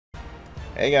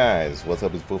Hey guys, what's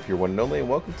up? It's Volf here, one and only, and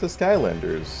welcome to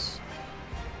Skylanders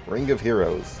Ring of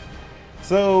Heroes.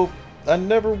 So, I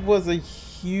never was a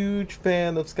huge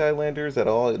fan of Skylanders at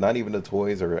all, not even the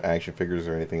toys or action figures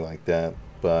or anything like that,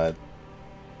 but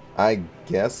I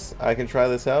guess I can try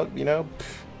this out, you know?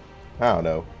 I don't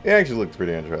know. It actually looks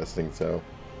pretty interesting, so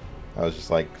I was just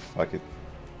like, fuck it.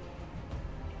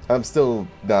 I'm still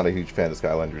not a huge fan of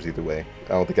Skylanders either way. I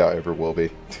don't think I ever will be.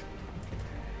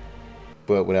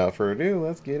 But without further ado,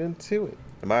 let's get into it.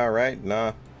 Am I alright?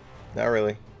 Nah, not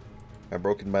really. I've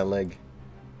broken my leg.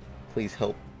 Please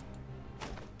help.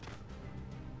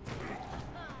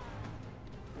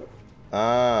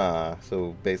 Ah,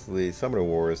 so basically Summoner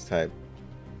Wars type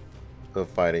of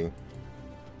fighting.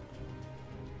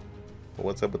 But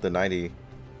what's up with the 99?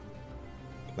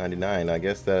 I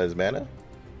guess that is mana?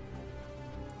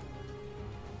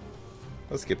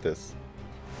 Let's skip this.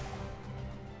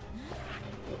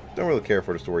 Don't really care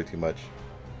for the story too much.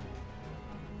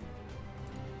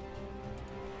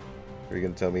 Are you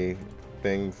gonna tell me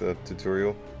things, a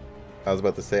tutorial? I was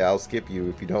about to say I'll skip you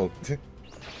if you don't.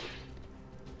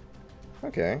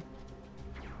 Okay.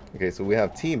 Okay, so we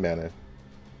have team mana.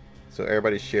 So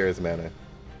everybody shares mana.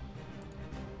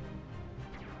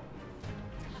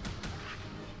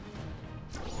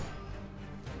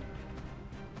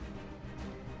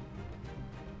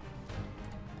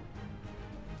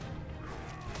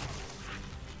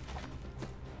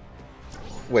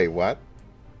 Wait, what?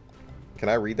 Can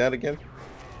I read that again?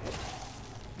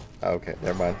 Okay,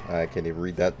 never mind. I can't even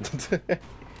read that.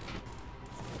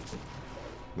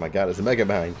 My god, it's a Mega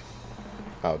Mind.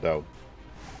 Oh, no.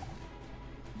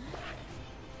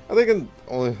 I think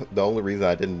the only reason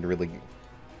I didn't really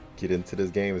get into this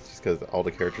game is just because all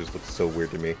the characters look so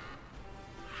weird to me.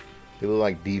 They look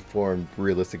like deformed,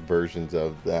 realistic versions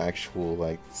of the actual,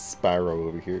 like, Spyro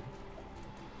over here.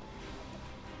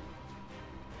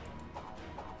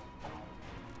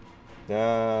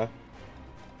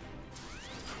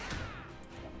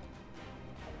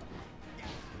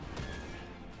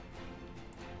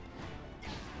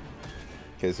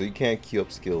 Okay, so you can't queue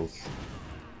up skills.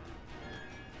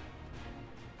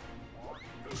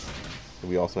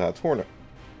 We also have turn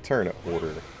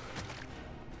order.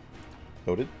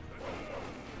 Noted.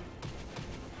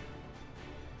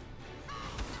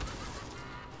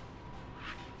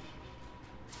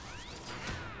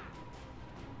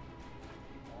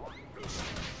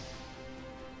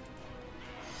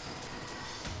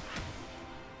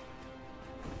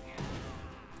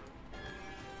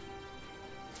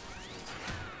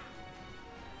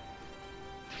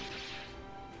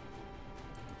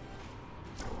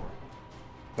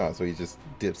 Oh, so he just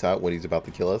dips out when he's about to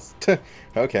kill us?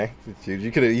 Okay.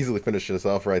 You could have easily finished this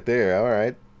off right there.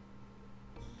 Alright.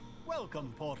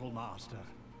 Welcome, Portal Master.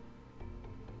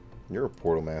 You're a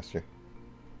portal master.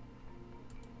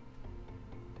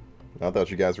 I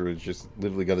thought you guys were just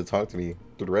literally going to talk to me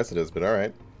through the rest of this, but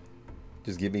alright.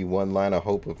 Just give me one line of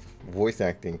hope of voice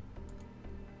acting.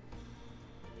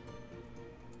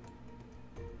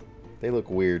 They look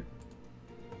weird.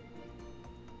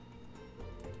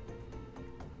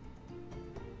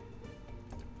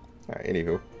 Alright,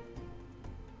 anywho.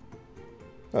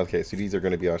 Okay, so these are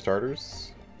going to be our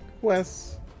starters.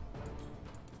 Wes.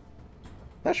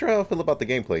 Not sure how I feel about the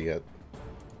gameplay yet.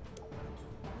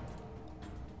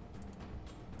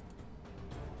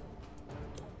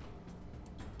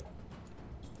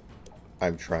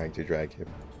 I'm trying to drag him.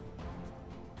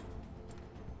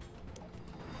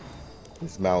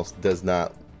 This mouse does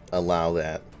not allow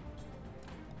that.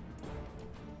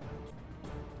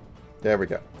 There we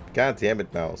go. God damn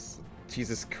it, mouse.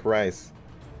 Jesus Christ.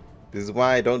 This is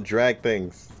why I don't drag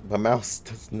things. My mouse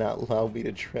does not allow me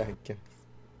to drag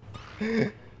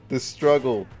guys. The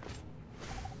struggle.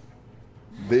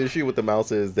 The issue with the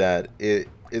mouse is that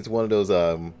it's one of those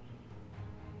it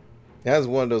has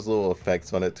one of those little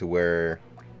effects on it to where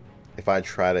if I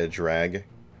try to drag,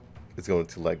 it's going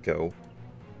to let go.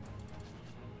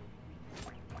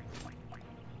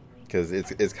 Because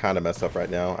it's kind of messed up right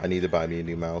now. I need to buy me a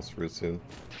new mouse real soon.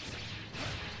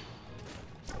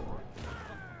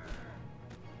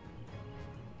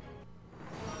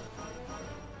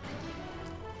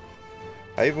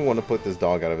 I even want to put this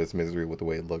dog out of its misery with the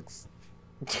way it looks.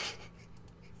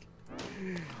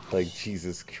 Like,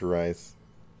 Jesus Christ.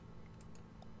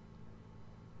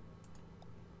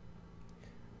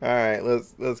 Alright,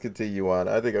 let's continue on.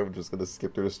 I think I'm just gonna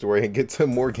skip through the story and get to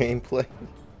more gameplay.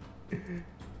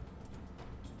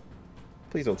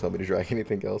 Please don't tell me to drag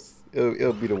anything else.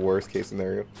 It'll be the worst case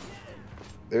scenario.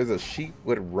 There's a sheep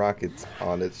with rockets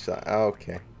on its shot.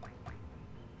 Okay.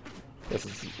 This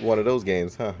is one of those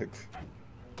games, huh?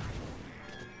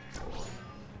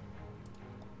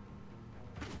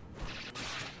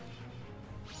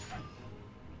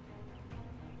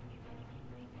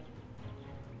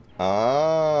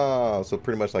 Ah, so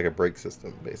pretty much like a brake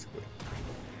system, basically.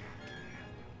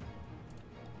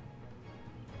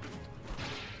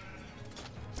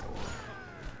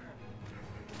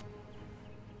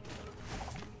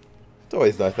 It's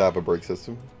always nice to have a brake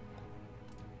system.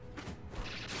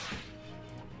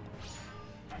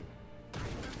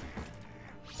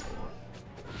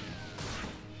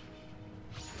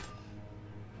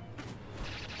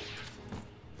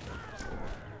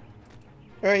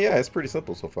 Alright, yeah, it's pretty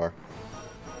simple so far.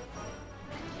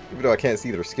 Even though I can't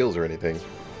see their skills or anything.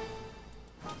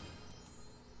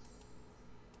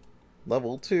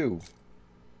 Level 2.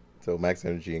 So max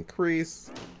energy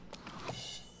increase.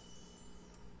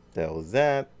 The hell is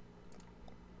that?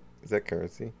 Is that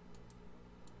currency?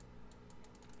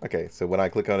 Okay, so when I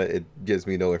click on it, it gives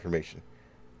me no information.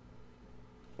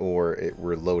 Or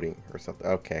we're loading or something.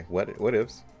 Okay, what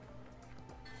ifs?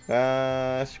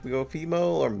 Should we go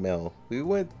female or male? We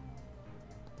went...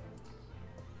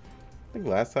 I think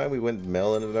last time we went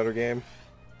male in another game.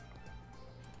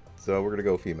 So we're gonna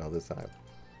go female this time.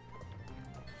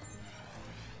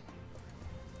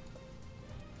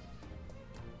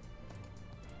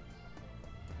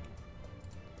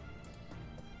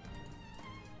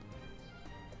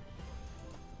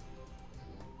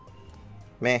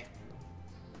 Meh.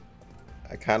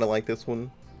 I kind of like this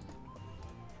one.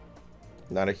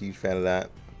 Not a huge fan of that.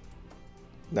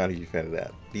 Not a huge fan of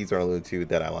that. These are only the two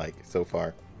that I like so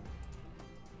far.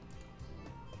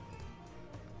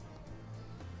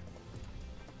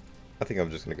 I think I'm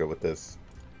just going to go with this.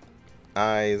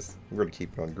 Eyes. We're going to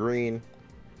keep it on green.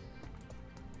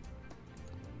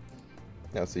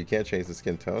 Now, so you can't change the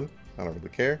skin tone. I don't really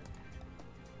care.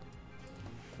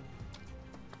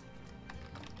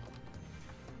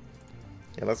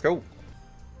 Yeah, let's go.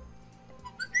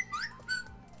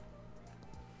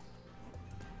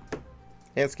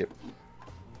 And skip.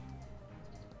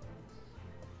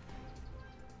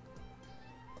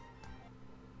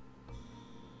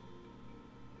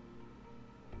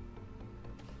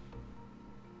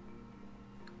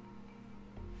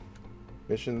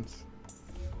 Missions.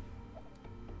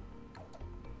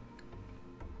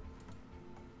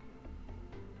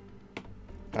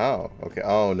 Oh, okay.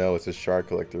 Oh no, it's a shard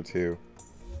collector too.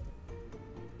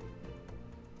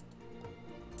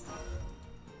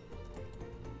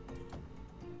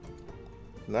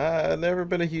 Nah, I've never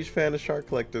been a huge fan of shark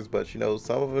collectors, but you know,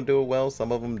 some of them do it well,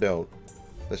 some of them don't.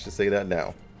 Let's just say that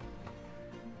now.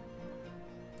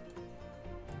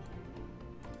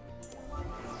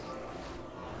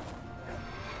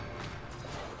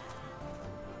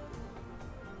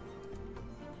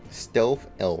 Stealth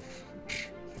Elf.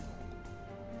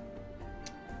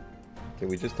 Can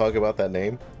we just talk about that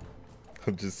name?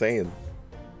 I'm just saying.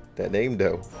 That name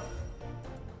though.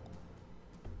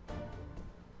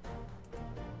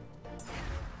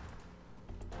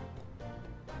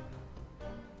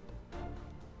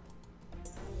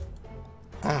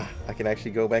 Ah, I can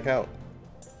actually go back out.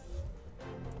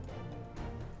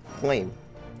 Flame.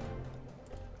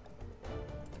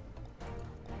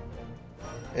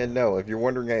 And no, if you're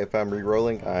wondering if I'm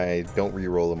re-rolling, I don't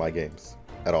re-roll in my games.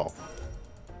 At all.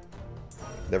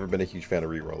 Never been a huge fan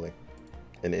of re-rolling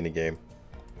in any game.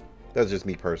 That's just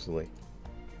me personally.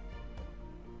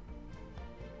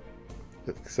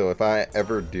 So if I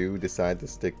ever do decide to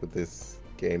stick with this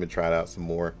game and try it out some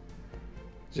more,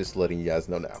 just letting you guys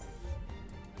know now.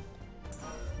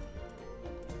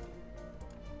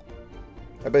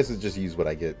 I basically just use what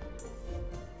I get.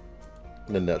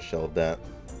 In a nutshell of that.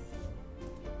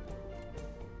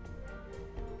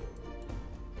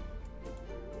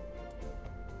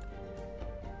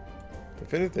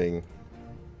 If anything,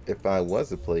 if I was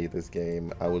to play this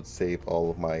game, I would save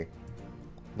all of my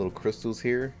little crystals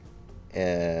here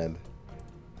and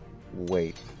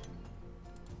wait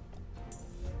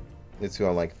until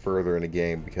I'm like further in the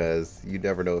game, because you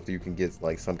never know if you can get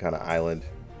like some kind of island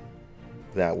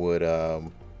that would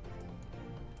oh,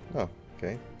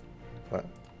 okay. Well,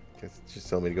 guess it's just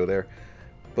telling me to go there.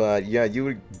 But yeah, you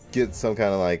would get some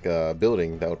kind of like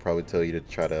building that would probably tell you to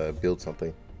try to build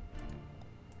something.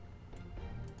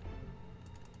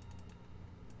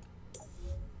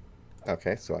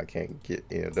 Okay, so I can't get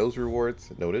any of those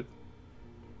rewards. Noted.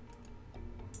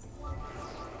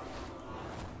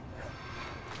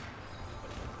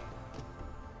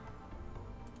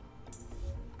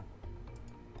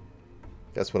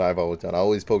 That's what I've always done. I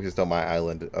always focused on my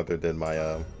island other than my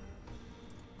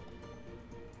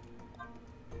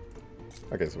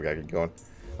okay, so we gotta keep going.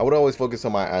 I would always focus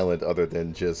on my island other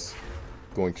than just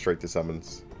going straight to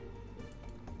summons.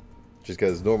 Just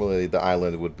because normally the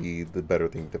island would be the better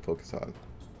thing to focus on.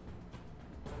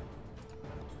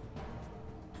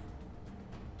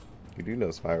 You do know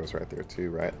Spyro's right there too,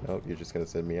 right? Nope, you're just gonna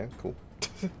send me out? Cool.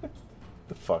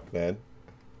 The fuck, man?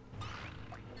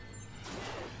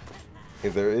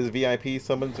 If there is VIP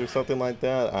summons or something like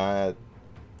that, I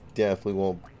definitely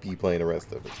won't be playing the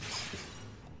rest of it.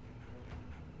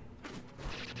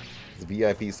 The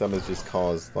VIP summons just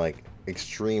cause, like,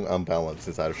 extreme unbalance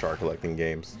inside of shark collecting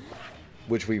games,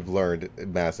 which we've learned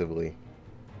massively.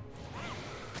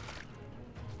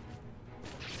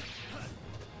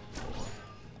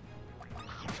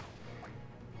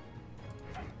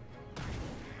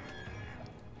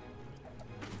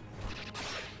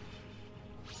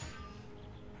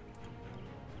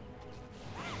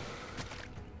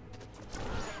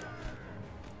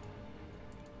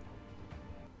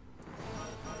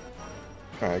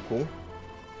 Alright, cool.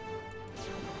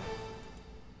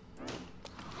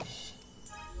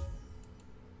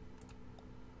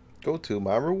 Go to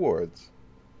my rewards.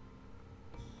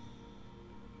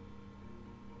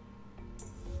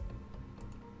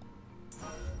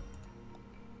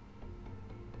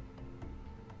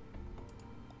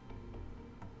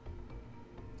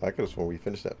 I could have sworn we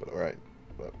finished that, but alright.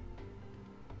 But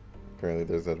apparently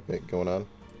there's that event going on.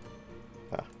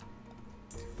 Ah.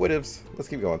 What ifs? Let's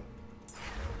keep going.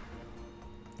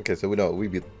 Okay, so we know we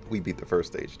beat the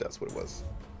first stage, that's what it was.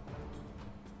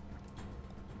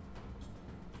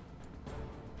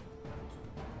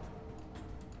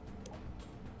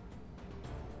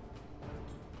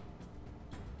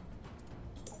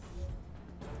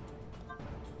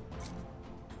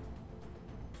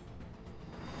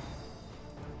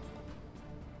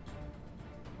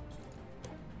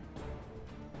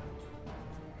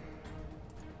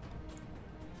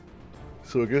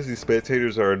 So I guess these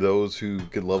spectators are those who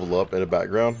can level up in the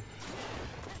background.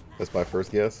 That's my first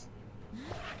guess.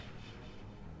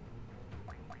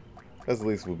 That's at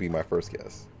least would be my first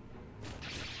guess.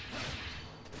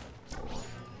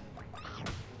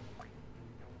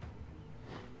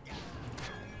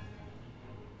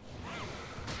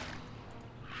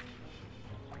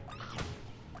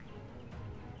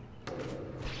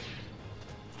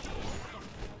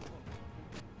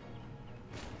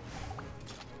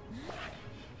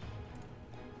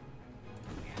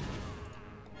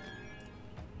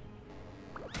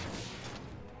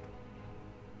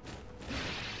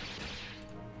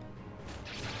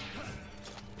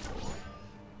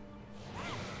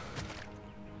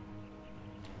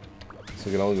 So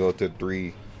we can only go up to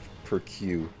 3 per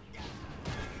queue.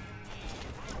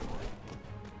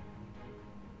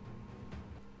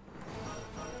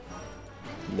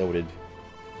 Noted.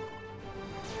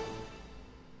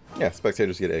 Yeah,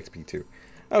 spectators get XP too.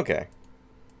 Okay.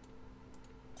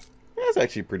 That's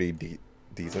actually pretty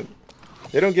decent.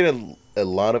 They don't get a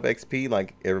lot of XP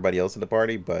like everybody else in the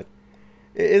party, but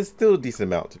it's still a decent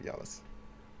amount, to be honest.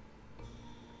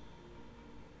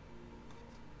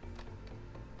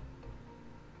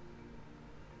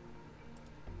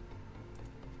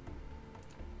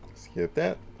 Skip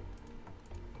that.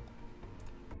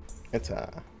 It's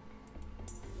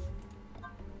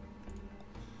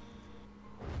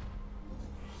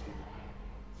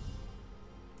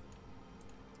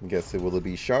guess it will it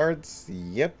be shards?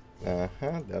 Yep.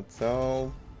 That's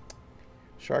how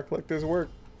shark collectors work.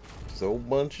 Just a whole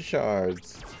bunch of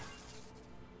shards.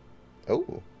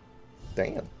 Oh,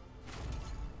 damn.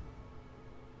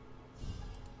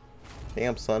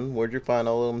 Damn, son, where'd you find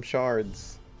all them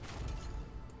shards?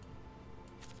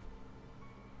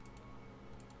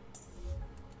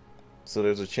 So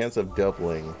there's a chance of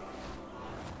doubling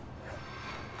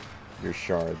your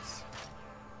shards.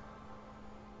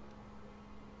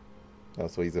 Oh,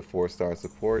 so he's a 4-star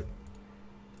support.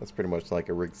 That's pretty much like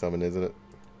a rig summon, isn't it?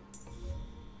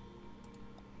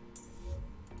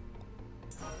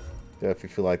 Yeah, if you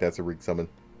feel like that's a rig summon.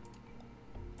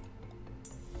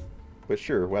 But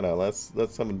sure, why not? Let's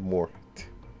summon more.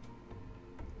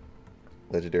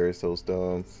 Legendary soul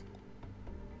stones.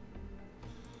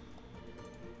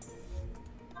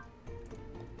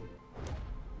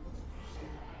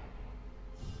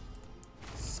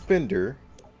 Spender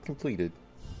completed.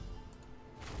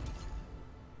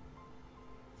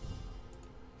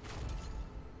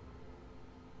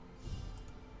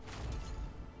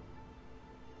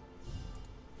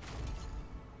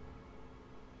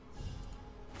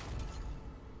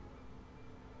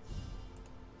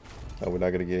 Oh, we're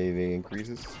not gonna get any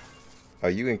increases? Oh,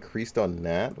 you increased on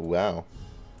that? Wow.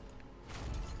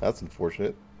 That's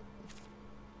unfortunate.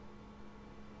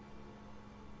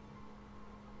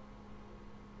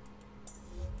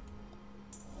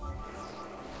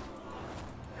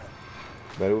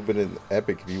 That would have been an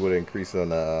epic if you would have increased on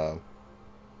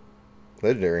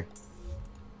legendary.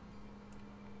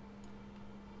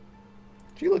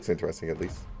 She looks interesting at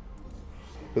least.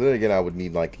 But then again, I would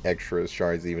need like extra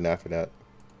shards even after that.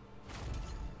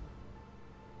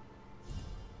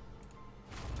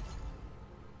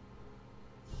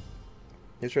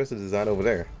 Interesting design over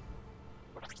there.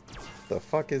 The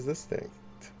fuck is this thing?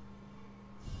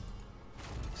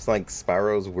 It's like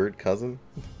Spyro's weird cousin.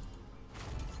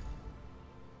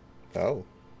 Oh.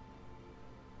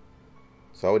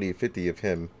 So I would need 50 of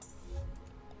him.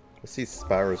 Let's see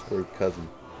Spyro's weird cousin.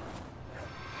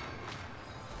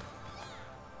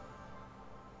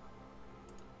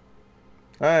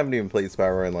 I haven't even played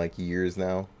Spyro in like years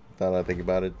now. Now that I think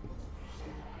about it.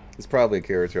 It's probably a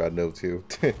character I know too.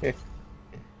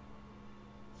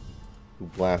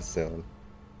 Blast Zone.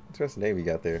 Interesting name you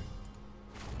got there.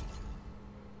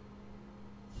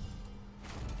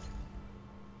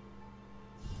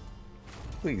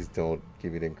 Please don't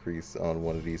give me an increase on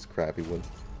one of these crappy ones.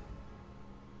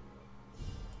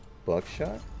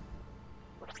 Buckshot?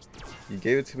 You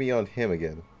gave it to me on him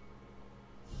again.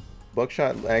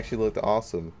 Buckshot actually looked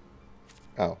awesome.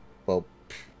 Oh, well,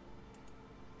 pff.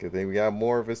 Good thing we got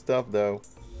more of his stuff though.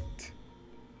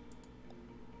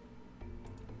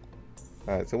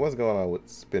 Alright, so what's going on with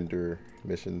Spender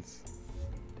missions?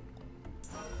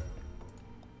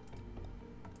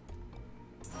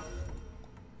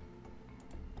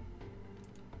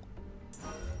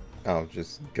 Oh,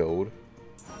 just gold.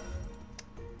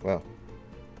 Well,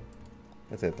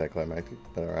 that's anticlimactic,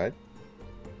 but alright.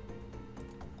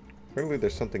 Apparently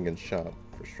there's something in shop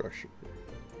for structure.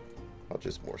 Oh,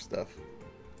 just more stuff.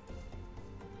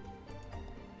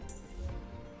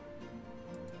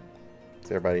 Is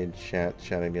everybody in chat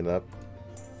chatting it up?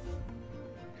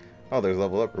 Oh, there's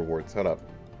level up rewards. Hold up.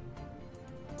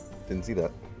 Didn't see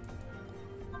that.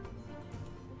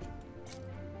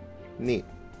 Neat.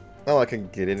 Well, I can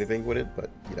get anything with it,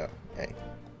 but, you know, hey.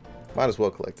 Might as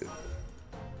well collect it.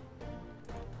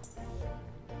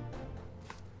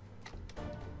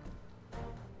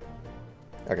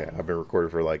 Okay, I've been recording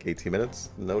for like 18 minutes.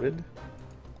 Noted.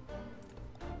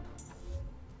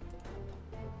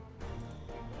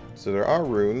 So there are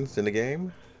runes in the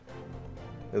game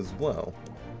as well.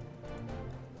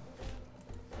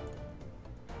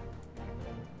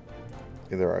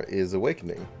 And there is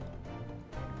awakening.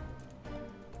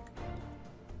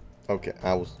 Okay,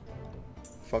 I was...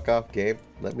 Fuck off, Gabe.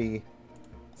 Let me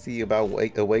see about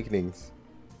awakenings.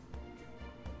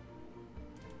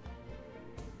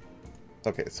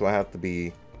 Okay, so I have to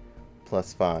be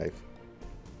 +5.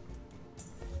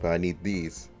 But I need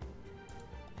these.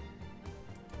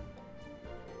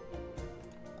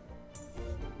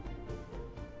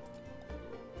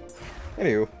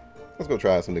 Anywho, let's go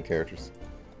try out some new characters.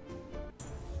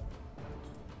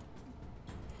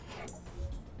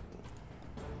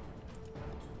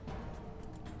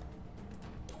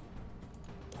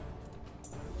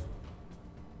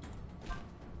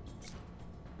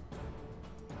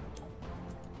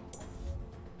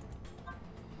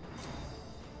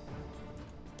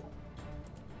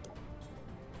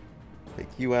 Take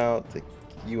you out, take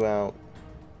you out.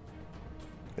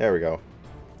 There we go.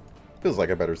 Feels like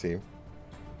a better team.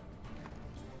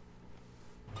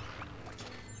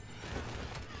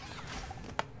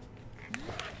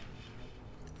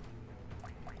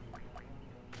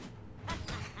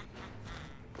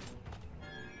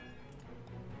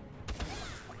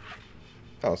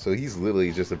 Oh, so he's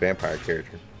literally just a vampire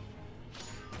character.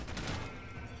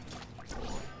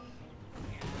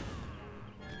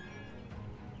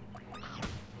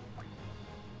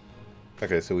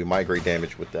 Okay, so we migrate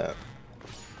damage with that.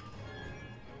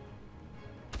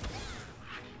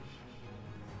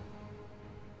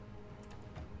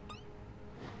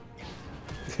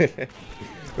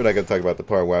 We're not gonna talk about the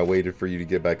part where I waited for you to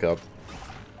get back up.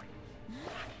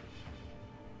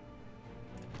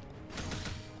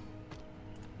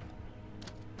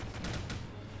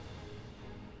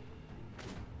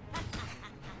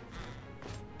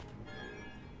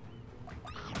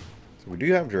 So we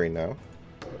do have Drain now.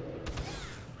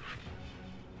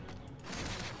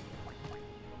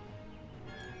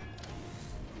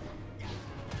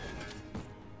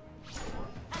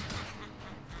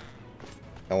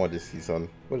 I wanted to see some.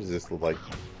 What does this look like?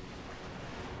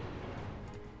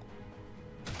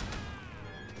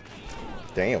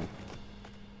 Damn.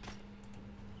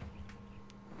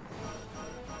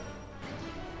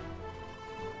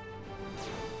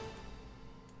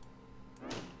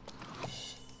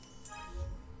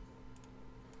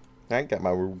 I got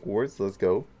my rewards. Let's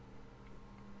go.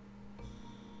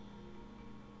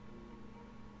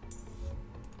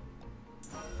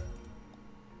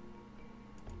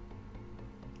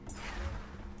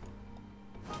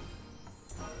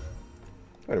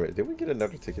 Wait a minute, did we get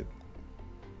another ticket?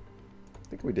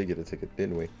 think we did get a ticket,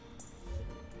 didn't we?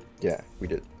 Yeah, we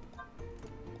did.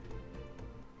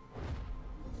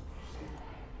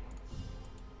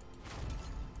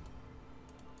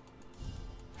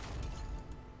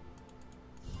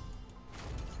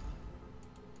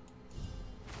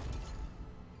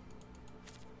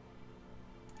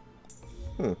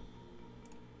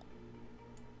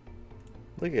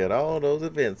 Look at all those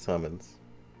event summons.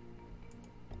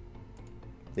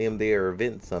 Them there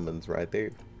event summons right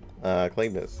there.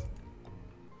 Claim this.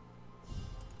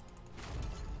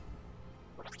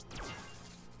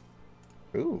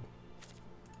 Ooh.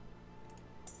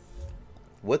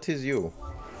 What is you?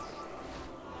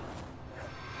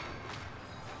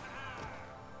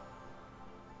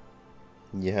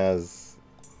 He has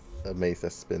a mace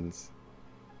that spins.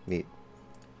 Neat.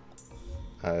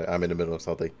 I'm in the middle of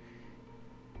something.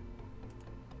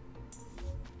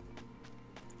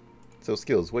 So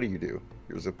skills, what do you do?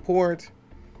 Your support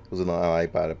was an ally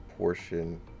by the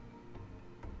portion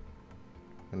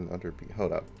and under B.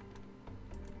 Hold up.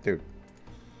 Dude,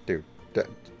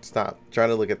 stop trying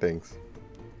to look at things.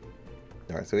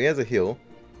 Alright, so he has a heal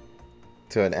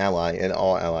to an ally and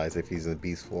all allies if he's in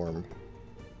beast form.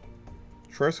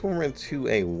 Transform into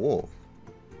a wolf.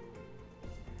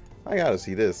 I gotta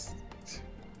see this.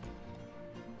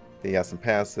 They got some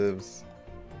passives.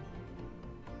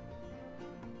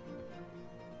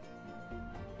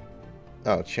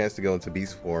 Oh, chance to go into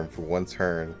beast form for 1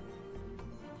 turn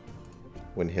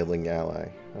when healing ally.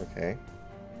 Okay.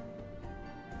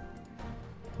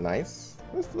 Nice.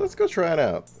 Let's go try it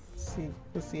out.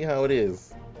 Let's see how it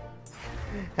is.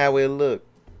 How it look.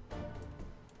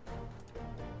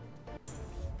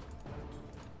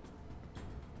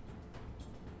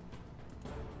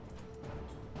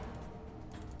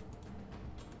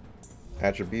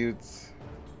 Attributes.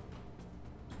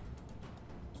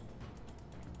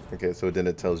 Okay, so then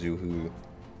it tells you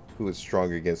who is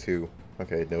stronger against who.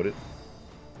 Okay, noted.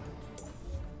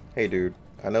 Hey dude,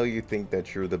 I know you think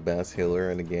that you're the best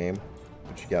healer in the game,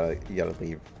 but you gotta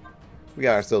leave. We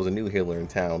got ourselves a new healer in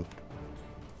town.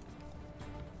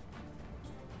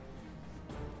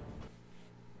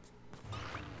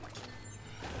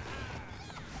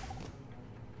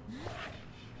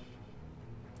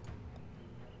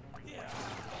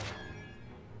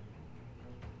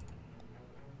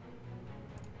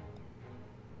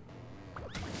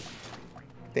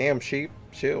 Damn sheep,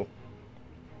 chill.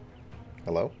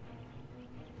 Hello?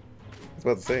 I was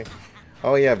about to say.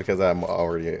 Oh yeah, because I'm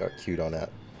already cute on that.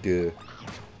 Duh.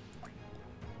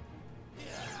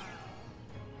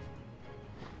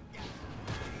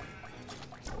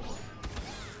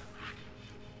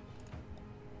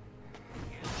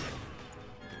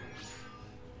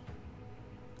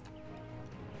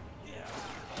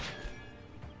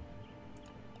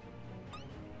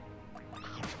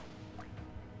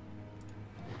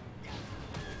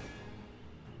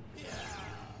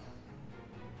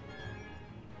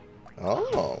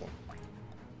 Oh.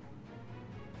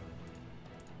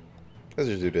 Let's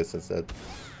just do this instead.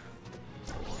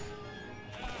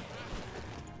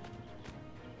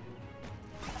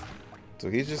 So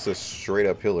he's just a straight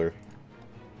up healer.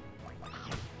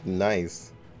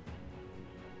 Nice.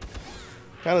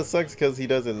 Kind of sucks because he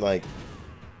doesn't like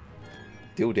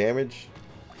deal damage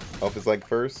off his like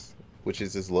first, which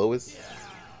is his lowest.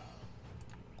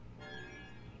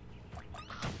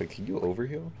 Wait, can you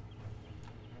overheal?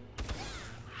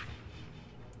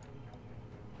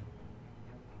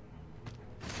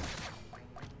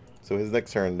 So his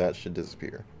next turn, that should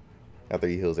disappear after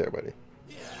he heals everybody.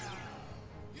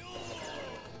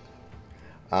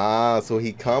 Ah, so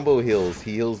he combo heals.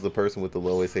 He heals the person with the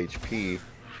lowest HP,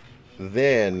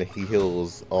 then he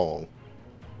heals all.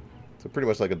 So pretty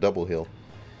much like a double heal.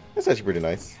 That's actually pretty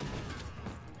nice.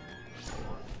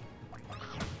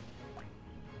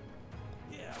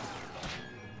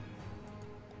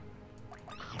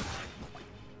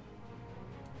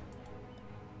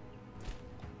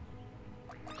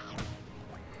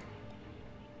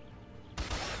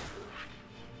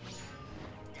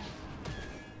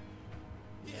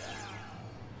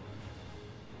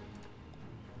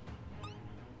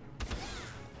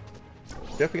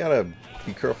 Definitely gotta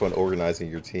be careful in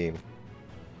organizing your team.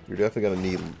 You're definitely gonna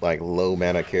need like low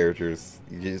mana characters.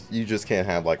 You just can't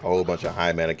have like a whole bunch of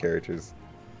high mana characters.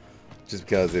 Just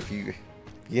because if you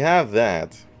have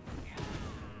that,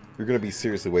 you're gonna be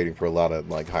seriously waiting for a lot of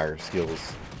like higher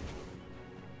skills.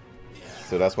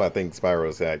 So that's why I think Spyro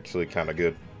is actually kind of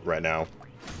good right now.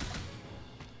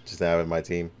 Just to have in my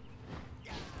team.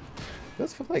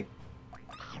 Does feel like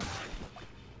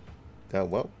that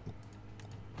well.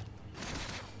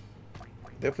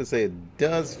 Definitely say it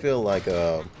does feel like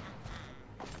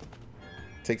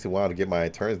takes a while to get my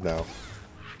turns now.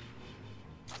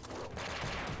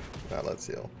 Now let's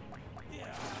heal.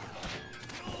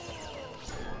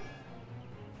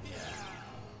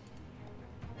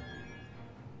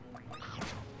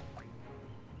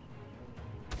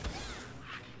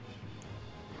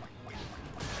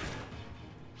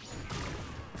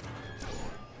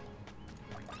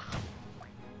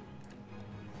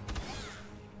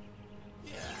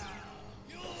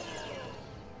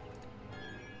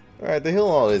 Alright, the hill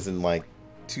all isn't like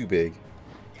too big.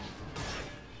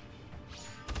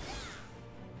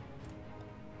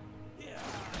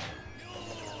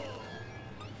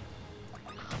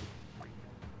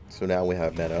 So now we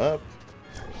have meta up.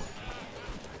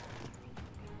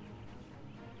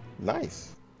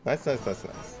 Nice. Nice.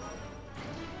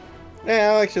 Yeah,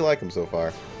 I actually like him so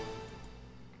far.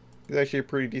 He's actually a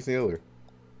pretty decent healer.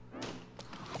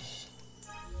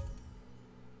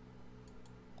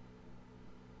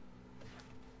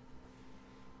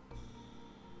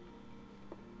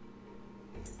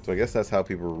 So I guess that's how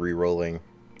people are re-rolling.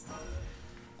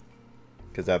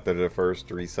 Because after the first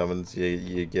 3 summons,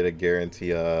 you get a guarantee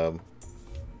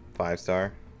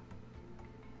 5-star.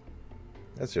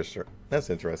 That's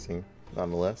interesting,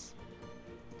 nonetheless.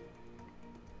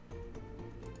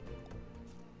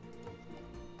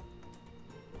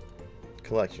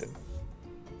 Collection.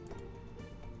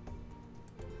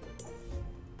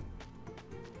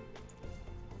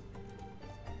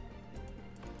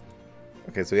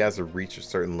 Okay, so he has to reach a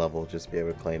certain level just to be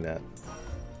able to claim that.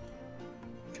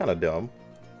 Kind of dumb.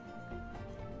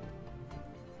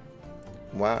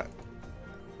 Why?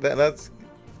 That's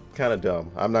kind of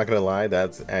dumb. I'm not gonna lie,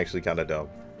 that's actually kind of dumb.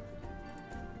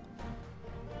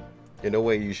 In no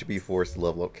way you should be forced to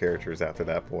level up characters after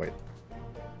that point.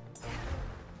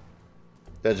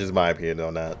 That's just my opinion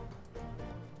on that.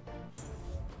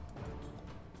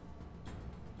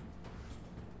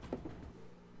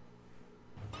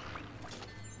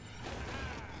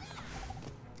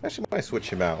 Actually, might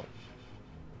switch him out.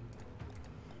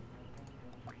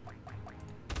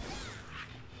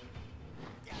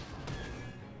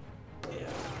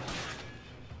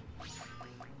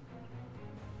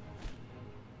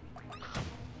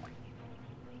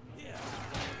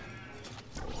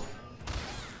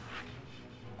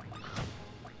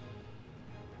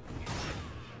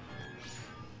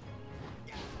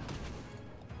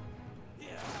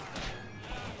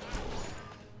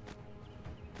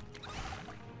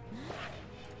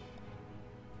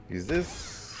 Use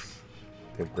this.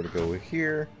 Then we're gonna go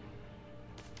here.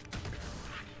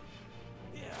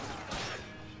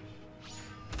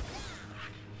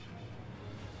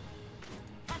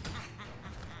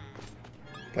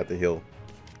 Got the heal.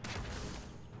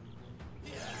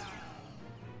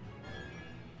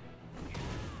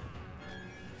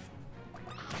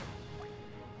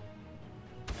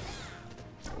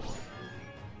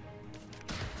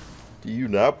 Do you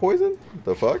not poison?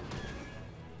 The fuck?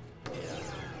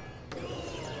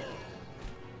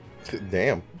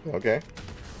 Damn. Okay.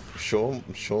 Show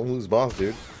him who's boss,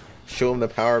 dude. Show him the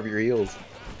power of your heals.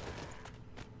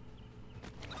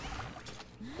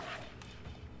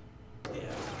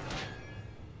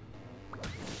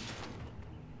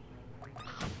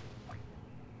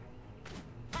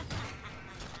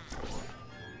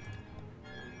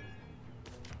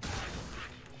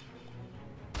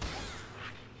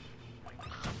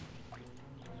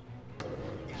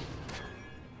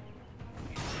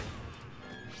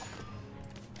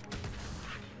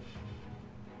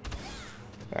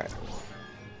 Alright.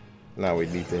 Now we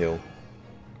need to heal.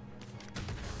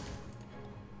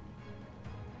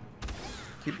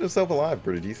 Keeping himself alive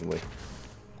pretty decently.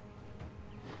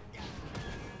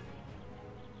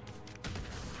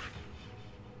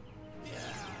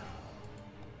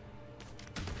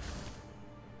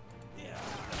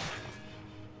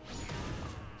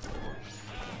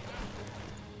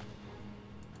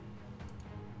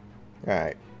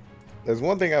 Alright. There's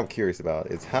one thing I'm curious about.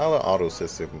 It's how the auto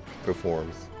system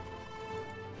performs.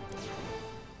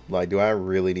 Like, do I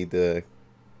really need to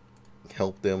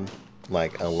help them,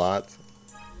 like, a lot?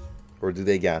 Or do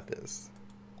they got this?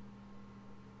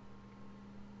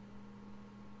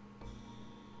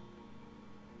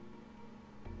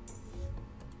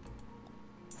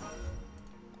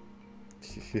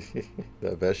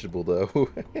 That vegetable, though.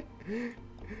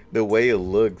 The way it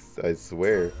looks, I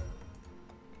swear.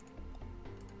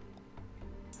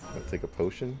 I'll take a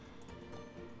potion.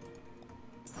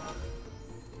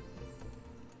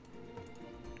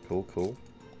 Cool.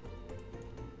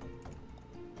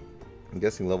 I'm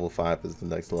guessing level 5 is the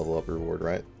next level up reward,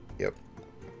 right? Yep.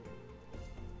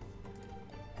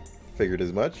 Figured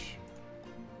as much.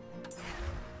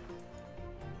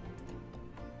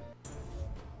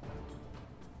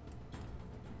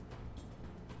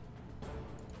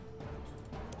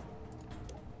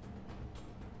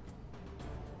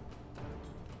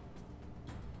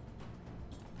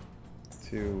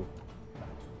 2,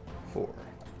 4.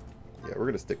 Yeah, we're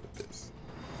gonna stick with this.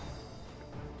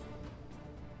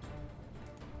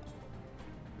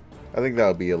 I think that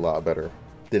would be a lot better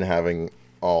than having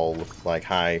all like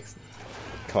high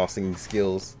costing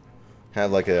skills.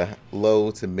 Have like a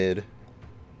low to mid.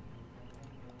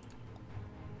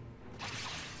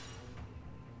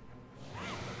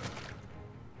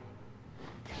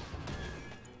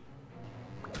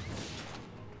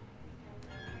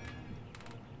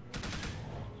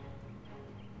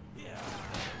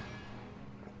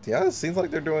 Yeah, it seems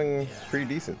like they're doing pretty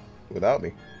decent without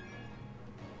me.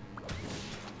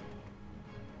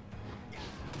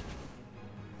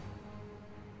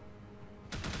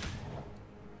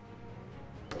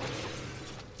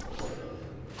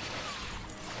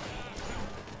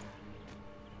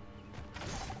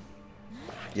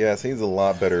 Yeah, it seems a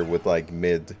lot better with like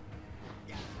mid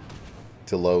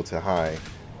to low to high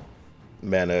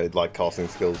mana like costing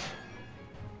skills.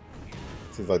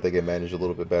 Seems like they get managed a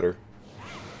little bit better.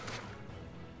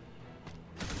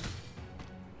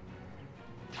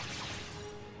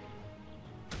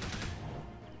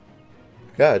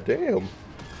 God damn.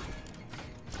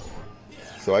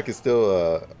 So I can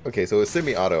still okay, so it's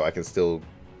semi-auto, I can still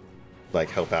like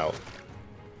help out.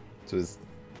 So it's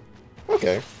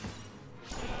okay.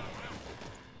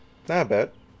 Not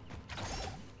bad.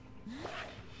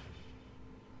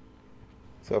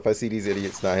 So if I see these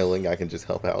idiots not healing, I can just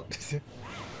help out.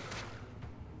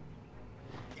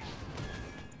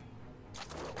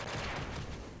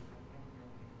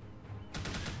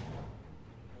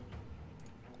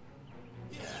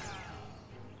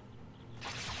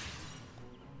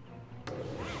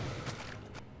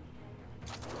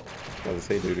 I was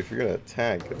say, dude, if you're gonna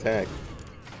attack.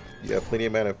 You have plenty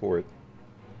of mana for it.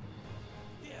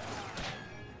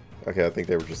 Okay, I think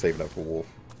they were just saving up for Wolf.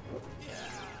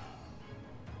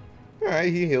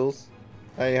 Alright, he heals.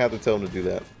 I didn't have to tell him to do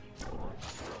that.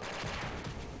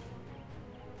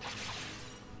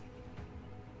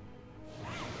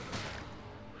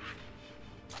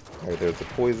 Alright, there's the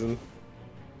poison.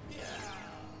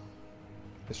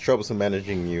 It's troublesome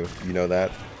managing you. You know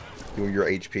that? Doing your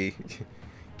HP.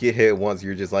 Get hit once,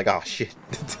 you're just like, oh shit.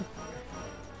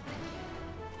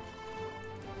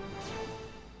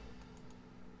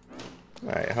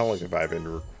 Alright, how long have I been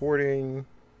recording?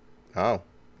 Oh,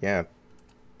 yeah.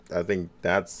 I think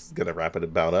that's gonna wrap it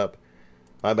about up.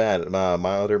 My bad. My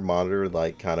other monitor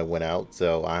like kind of went out,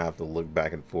 so I have to look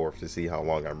back and forth to see how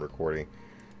long I'm recording.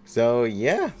 So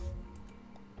yeah.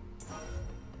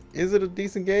 Is it a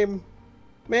decent game?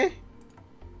 Meh.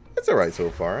 It's alright so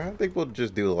far. I think we'll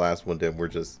just do the last one, then we'll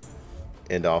just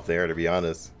end off there, to be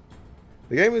honest.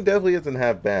 The game definitely isn't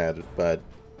half bad, but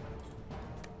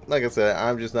like I said,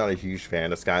 I'm just not a huge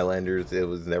fan of Skylanders. It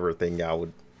was never a thing I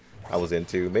was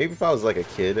into. Maybe if I was like a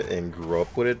kid and grew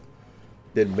up with it,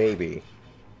 then maybe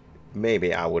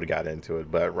I would have got into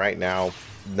it. But right now,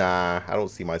 nah, I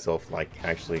don't see myself like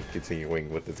actually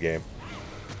continuing with this game.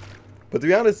 But to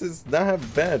be honest, it's not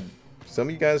half bad. Some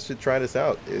of you guys should try this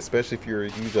out, especially if you're a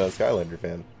huge Skylander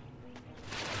fan.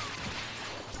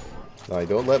 Like,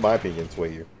 don't let my opinion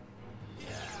sway you.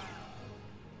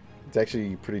 It's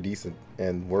actually pretty decent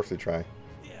and worth a try.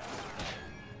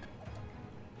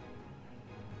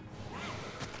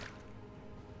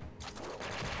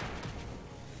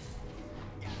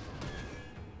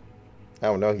 I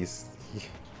don't know, he's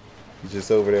just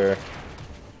over there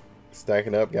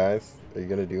stacking up, guys. Are you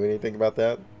gonna do anything about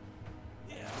that?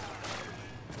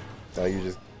 Oh, you're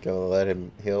just gonna let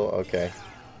him heal? Okay.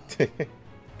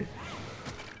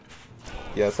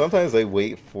 Yeah, sometimes I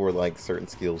wait for like certain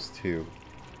skills too.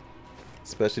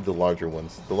 Especially the larger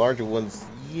ones. The larger ones,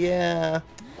 yeah,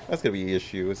 that's gonna be an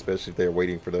issue, especially if they're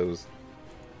waiting for those.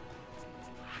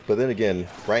 But then again,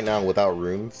 right now without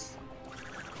runes,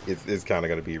 it's kind of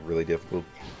gonna be really difficult.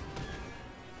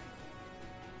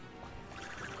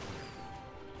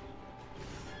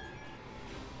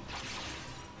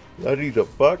 I need a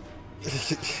buck.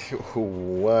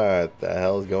 What the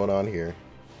hell is going on here?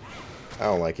 I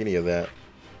don't like any of that.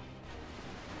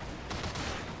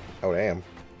 Oh damn.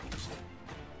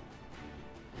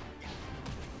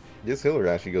 This healer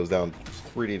actually goes down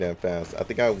pretty damn fast. I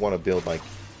think I want to build like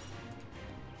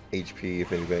HP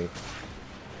if anything.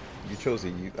 You chose to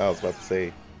use, I was about to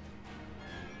say.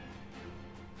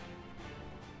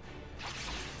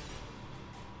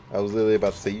 I was literally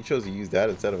about to say you chose to use that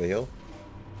instead of a heal.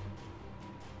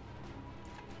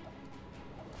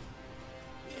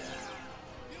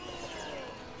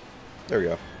 There we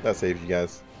go. That saves you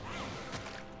guys.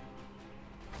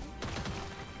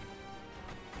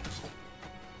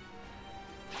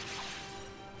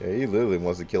 Yeah, he literally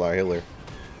wants to kill our healer.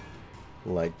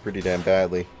 like pretty damn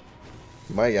badly.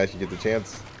 You might actually get the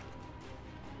chance.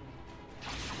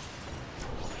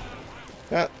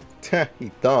 Ah, he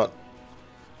thought.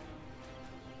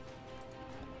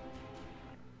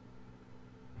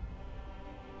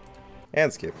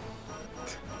 And skip.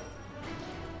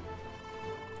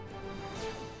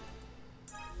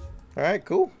 Alright,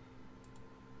 cool.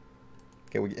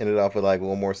 Okay, we ended off with like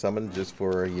one more summon just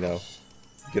for, you know,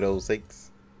 good old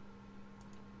sakes.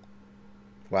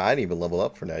 Wow, I didn't even level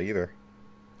up for that either.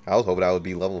 I was hoping I would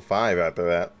be level 5 after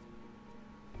that.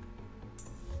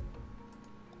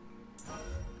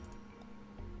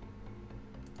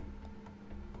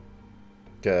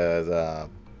 Because,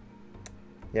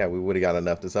 yeah, we would have got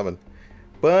enough to summon.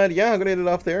 But, yeah, I'm going to end it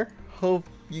off there. Hope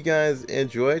you guys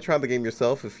enjoy. Try the game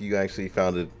yourself if you actually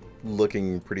found it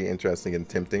looking pretty interesting and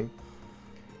tempting.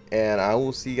 And I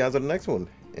will see you guys on the next one.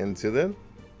 Until then,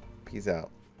 peace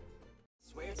out.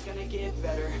 Swear it's gonna get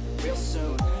better real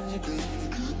soon.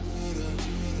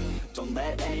 Don't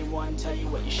let anyone tell you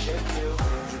what you should do.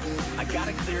 I got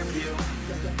a clear view.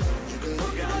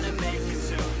 We're gonna make it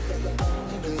soon.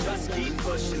 Just keep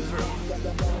pushing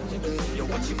through. You're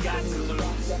what you got to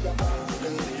lose.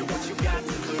 You're what you got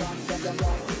to lose.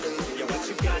 You're what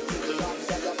you got to lose.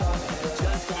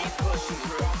 Just keep pushing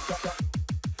through.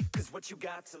 'Cause what you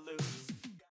got to lose.